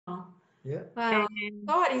Yeah. Wow. And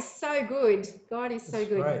God is so good. God is so That's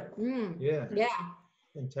good. great. Yeah. Yeah.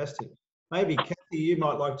 Fantastic. Maybe Kathy, you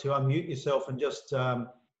might like to unmute yourself and just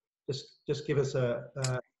give us a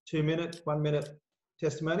 2-minute, 1-minute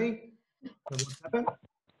testimony of what's happened.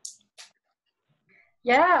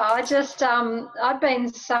 Yeah, I've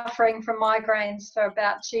been suffering from migraines for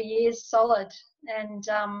about 2 years solid, and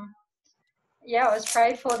yeah, I was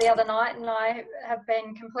prayed for the other night, and I have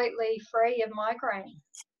been completely free of migraine.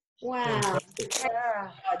 Wow. Fantastic.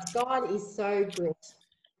 Yeah. God is so good.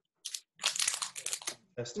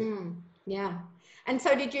 Fantastic. Yeah. And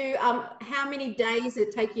so did you, how many days did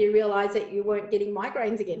it take you to realise that you weren't getting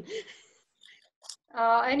migraines again?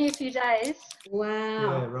 Only a few days. Wow.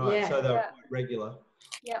 Yeah, right. Yeah. So they were quite regular.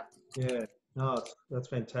 Yep. Yeah. No, that's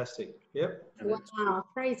fantastic. Yep. Wow.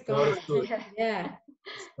 Praise God God. is good. Yeah.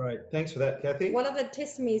 Great. Thanks for that, Kathy. What other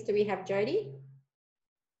testimonies do we have, Jody?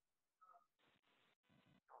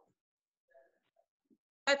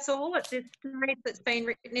 that's all at this stage that's been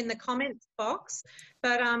written in the comments box.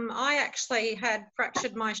 But I actually had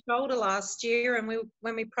fractured my shoulder last year, and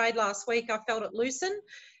when we prayed last week, I felt it loosen.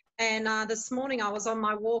 And this morning I was on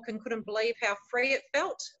my walk and couldn't believe how free it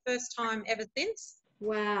felt. First time ever since.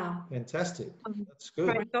 Wow. Fantastic. That's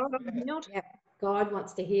good. Praise God, I'm healed. Yep. God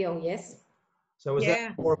wants to heal, yes. So was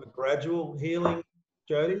that more of a gradual healing,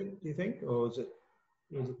 Jody, do you think? Or was it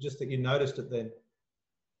just that you noticed it then?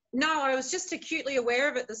 No, I was just acutely aware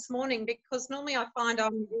of it this morning, because normally I find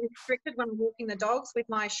I'm restricted when I'm walking the dogs with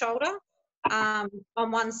my shoulder. On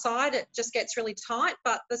one side, it just gets really tight.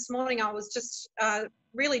 But this morning I was just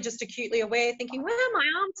really just acutely aware, thinking, wow, my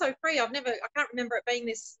arm's so free. I can't remember it being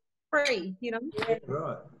this free, you know,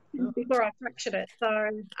 Right. before I fractured it. So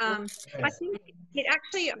I think it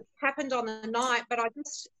actually happened on the night, but I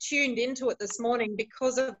just tuned into it this morning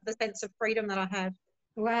because of the sense of freedom that I had.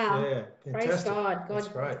 Wow. Yeah, Praise fantastic. God. That's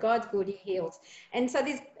great. God's good, he heals. And so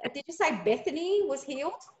did you say Bethany was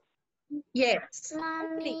healed? Yes.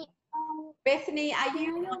 Bethany,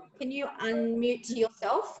 can you unmute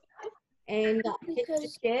yourself and can you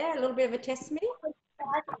just share a little bit of a testimony?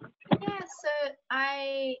 Yeah, so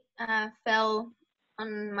I fell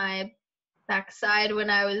on my backside when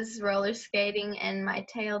I was roller skating, and my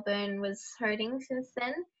tailbone was hurting since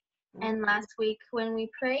then. And last week when we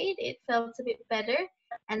prayed, it felt a bit better,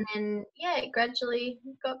 and then it gradually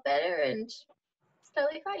got better, and it's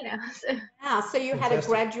totally fine now. So Wow, so you had a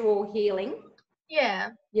gradual healing? Yeah,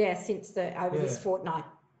 since over this fortnight.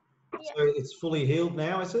 So it's fully healed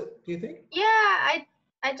now, is it, do you think? Yeah,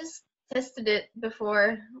 I just tested it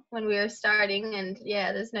before when we were starting, and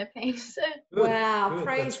there's no pain. So wow,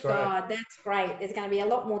 praise God. That's great. There's going to be a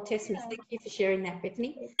lot more testimonies. Thank you for sharing that,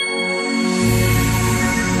 Bethany.